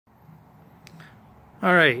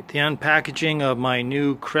Alright, the unpackaging of my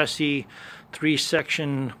new Cressy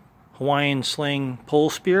 3-section Hawaiian sling pole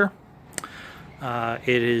spear.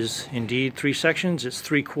 It is indeed 3 sections. It's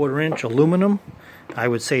 3/4 inch aluminum. I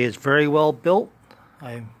would say it's very well built.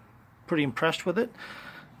 I'm pretty impressed with it.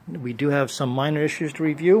 We do have some minor issues to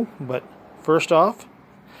review, but first off,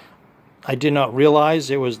 I did not realize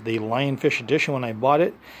it was the Lionfish edition when I bought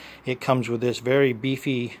it. It comes with this very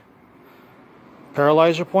beefy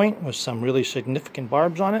paralyzer point with some really significant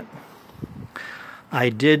barbs on it. I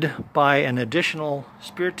did buy an additional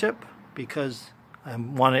spear tip because I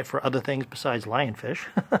wanted it for other things besides lionfish.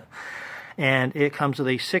 And it comes with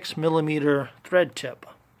a 6mm thread tip.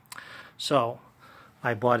 So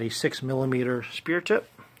I bought a 6mm spear tip,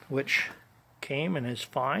 which came and is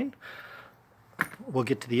fine. We'll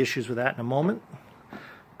get to the issues with that in a moment.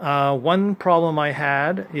 One problem I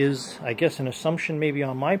had is, I guess, an assumption maybe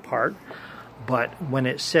on my part, but when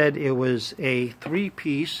it said it was a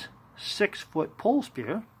 3-piece 6-foot pole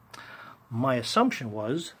spear, my assumption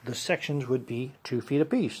was the sections would be 2 feet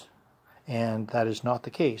apiece, and that is not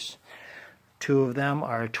the case. 2 of them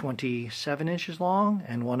are 27 inches long,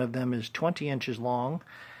 and 1 of them is 20 inches long,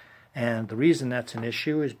 and the reason that's an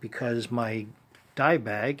issue is because my dye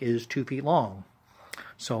bag is 2 feet long,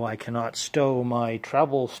 so I cannot stow my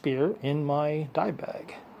travel spear in my dye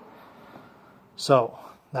bag. So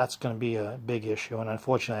that's going to be a big issue, and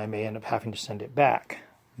unfortunately I may end up having to send it back.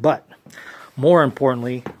 But more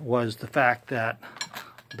importantly was the fact that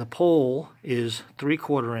the pole is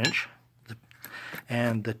 3/4 inch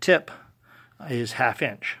and the tip is 1/2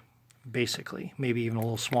 inch, basically. Maybe even a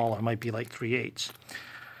little smaller, it might be like 3/8.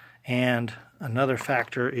 And another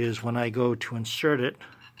factor is when I go to insert it,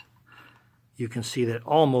 you can see that it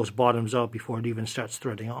almost bottoms out before it even starts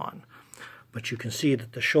threading on. But you can see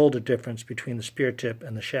that the shoulder difference between the spear tip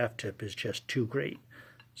and the shaft tip is just too great.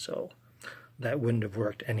 So that wouldn't have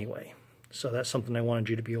worked anyway. So that's something I wanted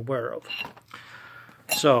you to be aware of.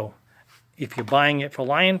 So if you're buying it for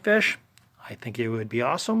lionfish, I think it would be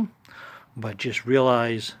awesome. But just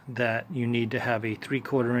realize that you need to have a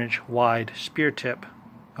 3/4 inch wide spear tip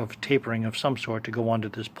of tapering of some sort to go onto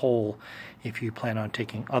this pole if you plan on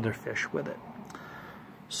taking other fish with it.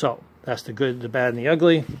 So that's the good, the bad, and the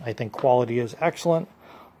ugly. I think quality is excellent.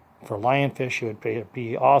 For lionfish, it would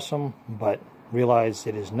be awesome, but realize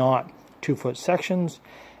it is not 2-foot sections,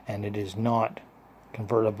 and it is not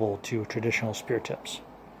convertible to traditional spear tips.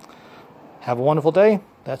 Have a wonderful day.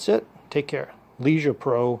 That's it. Take care. Leisure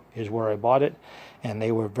Pro is where I bought it, and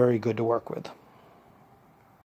they were very good to work with.